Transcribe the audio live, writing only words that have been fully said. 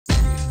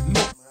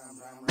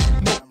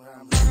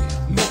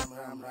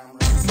Where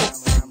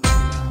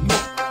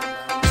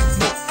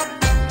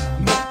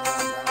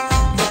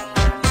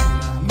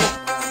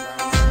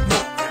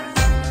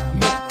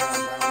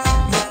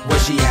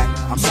she at?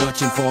 I'm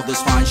searching for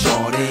this fine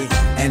shorty,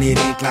 and it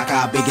ain't like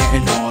I be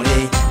getting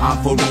naughty. I'm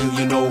for real,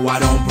 you know I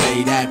don't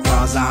play that,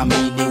 cause I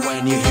mean it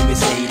when you hear me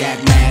say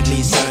that.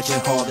 Madly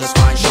searching for this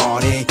fine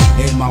shorty,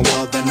 in my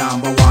world the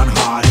number one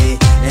hottie.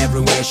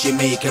 Everywhere she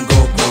make him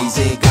go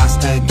crazy, gots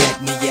to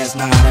get me, yes,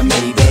 not a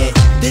maybe.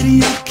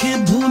 तेरी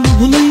आँखें भूल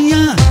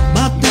भुलैया,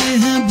 बातें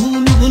हैं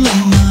भूल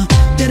भुलैया,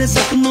 तेरे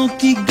सपनों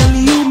की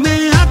गलियों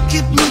में I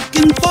keep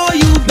looking for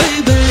you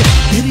baby.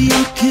 तेरी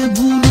आँखें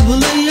भूल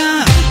भुलैया,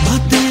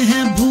 बातें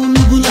हैं भूल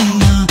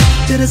भुलैया,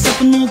 तेरे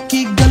सपनों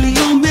की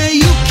गलियों में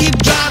you keep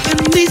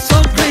driving me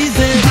so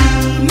crazy.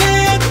 दिल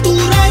में तू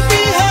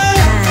रहती है,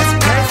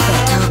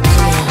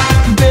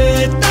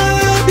 बेटा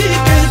भी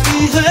कहती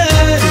है.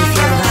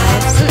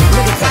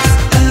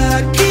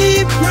 I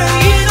keep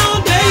praying all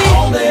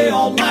day,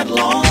 all night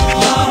long.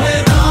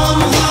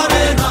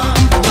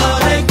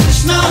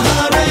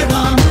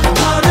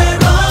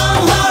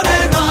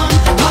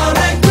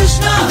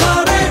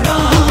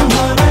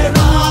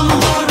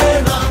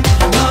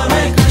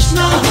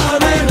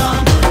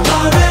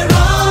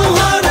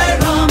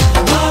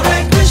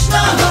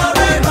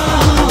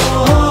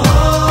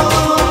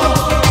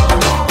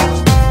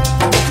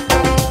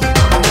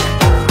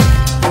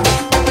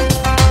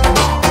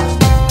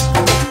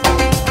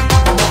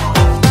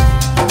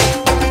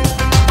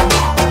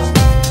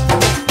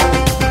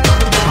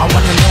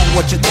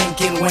 What you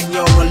thinking when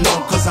you're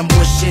alone? Cause I'm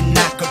wishing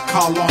I could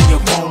call on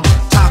your phone,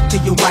 talk to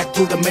you right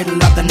through the middle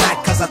of the night,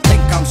 cause I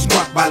think I'm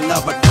struck by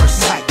love at first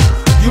sight.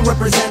 You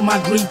represent my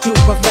dream to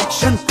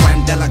perfection,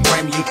 creme de la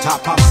creme, you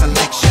top of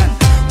selection.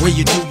 Where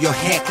you do your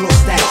hair,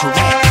 close that you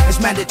wear,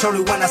 it's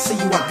mandatory when I see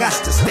you, I got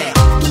to stare.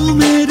 तू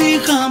मेरी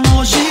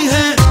खामोशी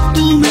है,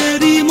 तू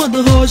मेरी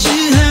मदहोशी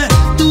है,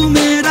 तू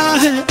मेरा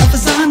है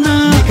अफसाना.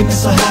 Making me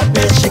so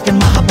happy, shaking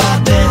my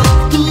body.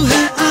 तू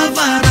है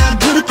आवारा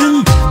धड़कन,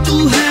 तू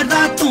है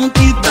रातों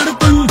की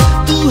तड़पन,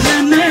 तू है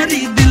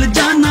मेरी दिल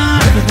जाना.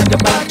 Everything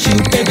about you,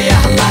 baby,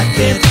 I like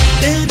it.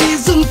 तेरी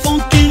जुल्फों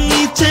के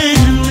नीचे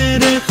है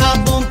मेरे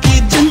ख्वाबों की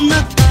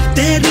जन्नत,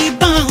 तेरी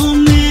बाहों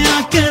में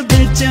आके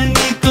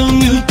बेचैनी को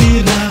मिलती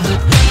राहत.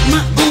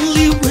 My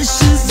only wish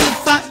is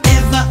if I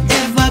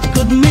ever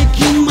could make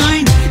you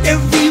mine.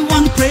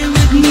 Everyone pray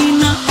with me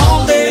now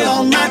all day,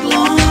 all night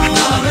long.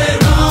 Hare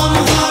Ram,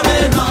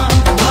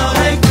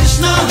 Hare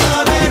Krishna,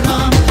 Hare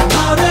Ram,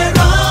 Hare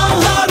Ram,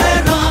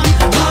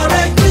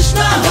 Hare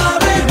Krishna,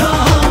 Hare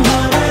Ram,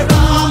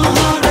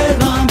 Hare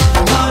Ram,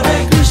 Hare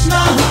Krishna,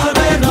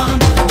 Hare Ram,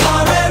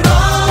 Hare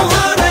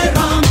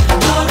Ram,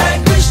 Hare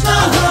Krishna,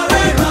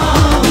 Hare Ram.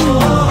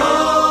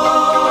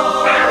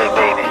 Hey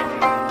baby,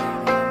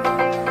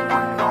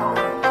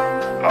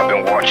 I've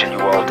been watching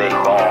you all day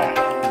long.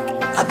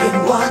 I've been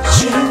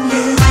watching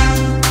you,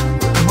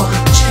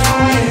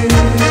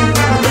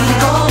 been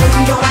calling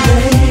your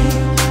name.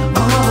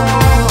 Oh,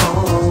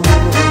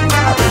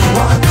 I've been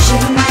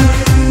watching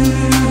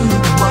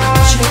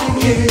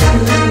you,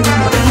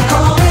 been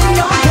calling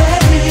your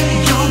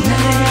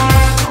name,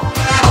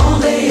 all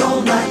day,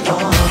 all night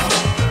long.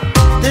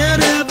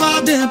 तेरे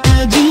वादे पे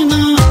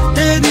जीना,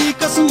 तेरी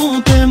कसमों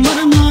पे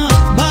मरना,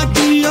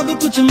 बाकी अब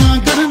कुछ ना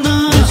करना.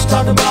 Let's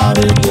talk about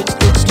it, let's